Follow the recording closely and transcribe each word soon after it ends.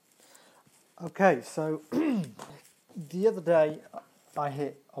Okay, so the other day I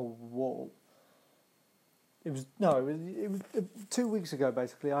hit a wall. It was 2 weeks ago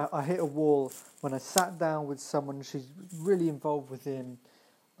basically. I hit a wall when I sat down with someone. She's really involved within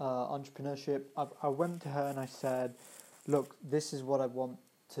entrepreneurship. I went to her and I said, "Look, this is what I want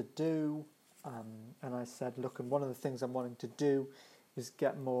to do." And I said, "Look, and one of the things I'm wanting to do is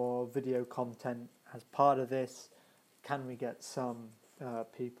get more video content as part of this. Can we get some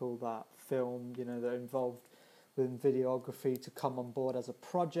people that film, that are involved within videography to come on board as a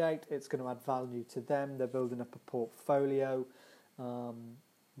project? It's going to add value to them. They're building up a portfolio.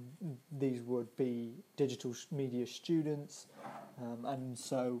 These would be digital media students, and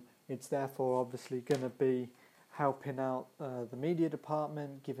so it's therefore obviously going to be helping out the media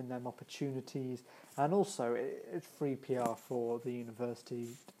department, giving them opportunities, and also it's free PR for the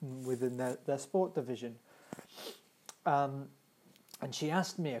university within their sport division." And she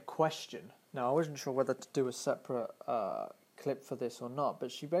asked me a question. Now, I wasn't sure whether to do a separate clip for this or not,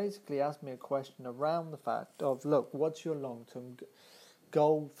 but she basically asked me a question around the fact of, look, what's your long-term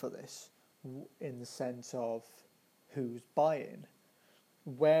goal for this, in the sense of who's buying?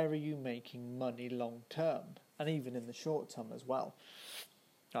 Where are you making money long-term, and even in the short term as well?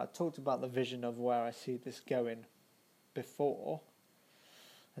 Now, I talked about the vision of where I see this going before.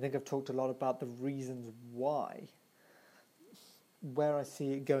 I think I've talked a lot about the reasons why. Where I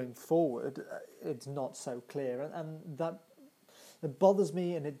see it going forward, it's not so clear, and that it bothers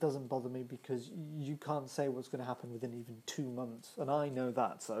me, and it doesn't bother me because you can't say what's going to happen within even 2 months, and I know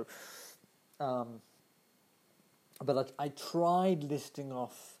that. So, but I tried listing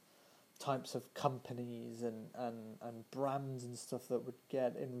off types of companies and brands and stuff that would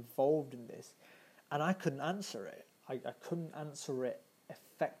get involved in this, and I couldn't answer it. I couldn't answer it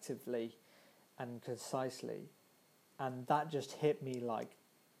effectively and concisely. And that just hit me like,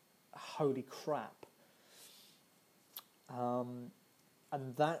 holy crap. And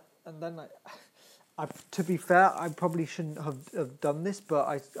then to be fair, I probably shouldn't have done this, but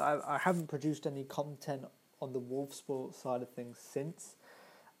I haven't produced any content on the Wolf Sport side of things since.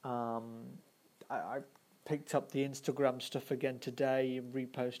 I picked up the Instagram stuff again today,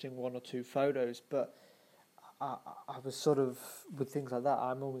 reposting 1 or 2 photos, but I was sort of, with things like that,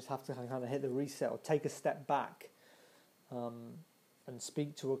 I always have to kind of hit the reset or take a step back. And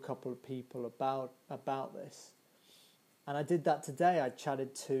speak to a couple of people about this. And I did that today. I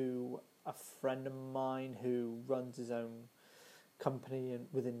chatted to a friend of mine who runs his own company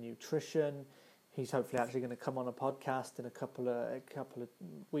within nutrition. He's hopefully actually going to come on a podcast in a couple of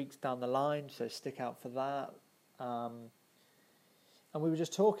weeks down the line, so stick out for that. And we were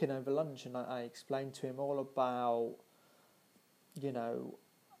just talking over lunch, and I explained to him all about,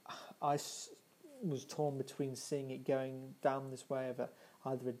 I was torn between seeing it going down this way of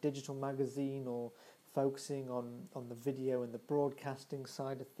either a digital magazine or focusing on the video and the broadcasting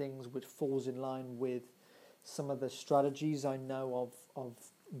side of things, which falls in line with some of the strategies I know of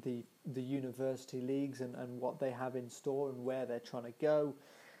the university leagues and what they have in store and where they're trying to go,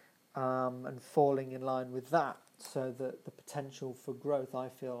 and falling in line with that, so that the potential for growth, I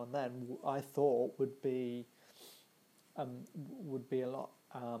feel, and then I thought would be a lot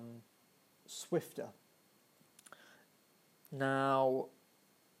swifter. Now,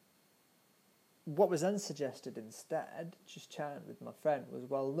 what was then suggested instead, just chatting with my friend, was,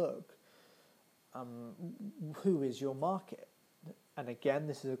 well, look, who is your market? And again,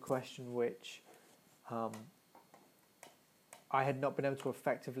 this is a question which I had not been able to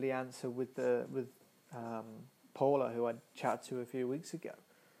effectively answer with Paula, who I chatted to a few weeks ago.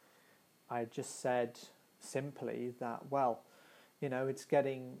 I just said simply that, well, it's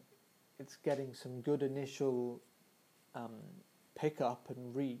getting some good initial pickup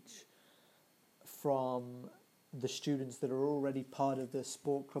and reach from the students that are already part of the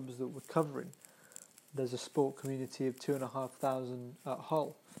sport clubs that we're covering. There's a sport community of 2,500 at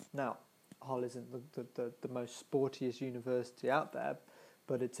Hull. Now, Hull isn't the most sportiest university out there,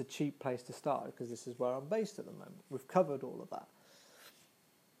 but it's a cheap place to start because this is where I'm based at the moment. We've covered all of that.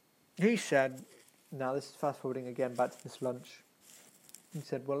 He said, now this is fast forwarding again back to this lunch. He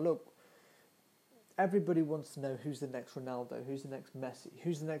said, well, look, everybody wants to know who's the next Ronaldo, who's the next Messi,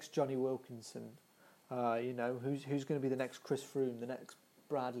 who's the next Johnny Wilkinson, who's going to be the next Chris Froome, the next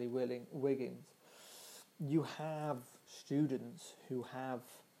Bradley Wiggins. You have students who are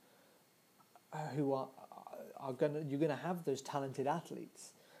you're going to have those talented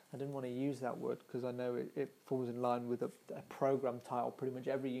athletes. I didn't want to use that word because I know it falls in line with a program title pretty much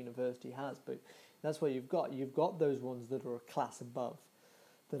every university has, but that's what you've got. You've got those ones that are a class above,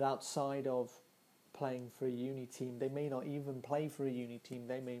 that outside of playing for a uni team. They may not even play for a uni team.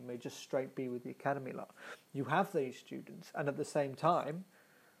 They may just straight be with the academy lot. You have these students, and at the same time,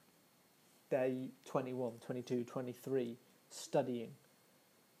 they're 21, 22, 23, studying.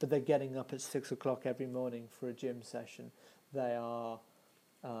 But they're getting up at 6 o'clock every morning for a gym session. They are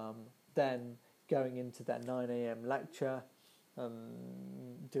then going into their 9 a.m. lecture,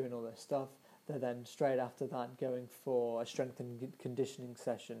 doing all their stuff. They're then straight after that going for a strength and conditioning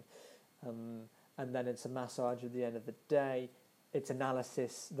session. And then it's a massage at the end of the day. It's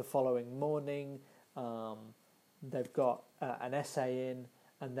analysis the following morning. They've got an essay in,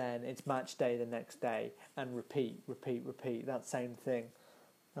 and then it's match day the next day, and repeat, that same thing.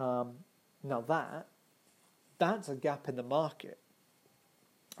 Now that's a gap in the market.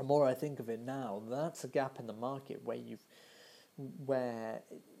 The more I think of it now, that's a gap in the market where you've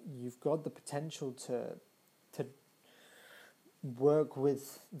got the potential to work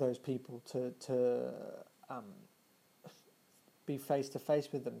with those people, to be face to face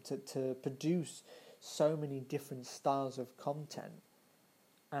with them, to produce so many different styles of content.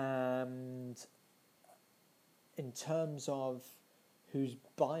 And in terms of who's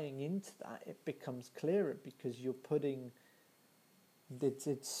buying into that, it becomes clearer because you're putting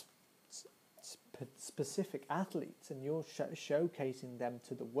it's specific athletes and you're showcasing them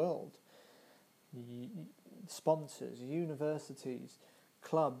to the world. Sponsors, universities,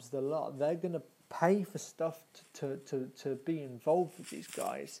 clubs, the lot, they're going to pay for stuff to be involved with these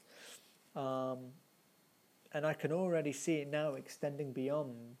guys. And I can already see it now extending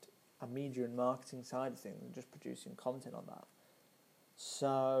beyond a media and marketing side of things and just producing content on that.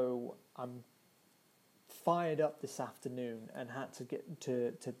 So I'm fired up this afternoon and had to get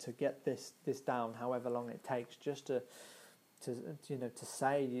this down, however long it takes, just to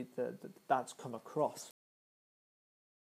say that that's come across.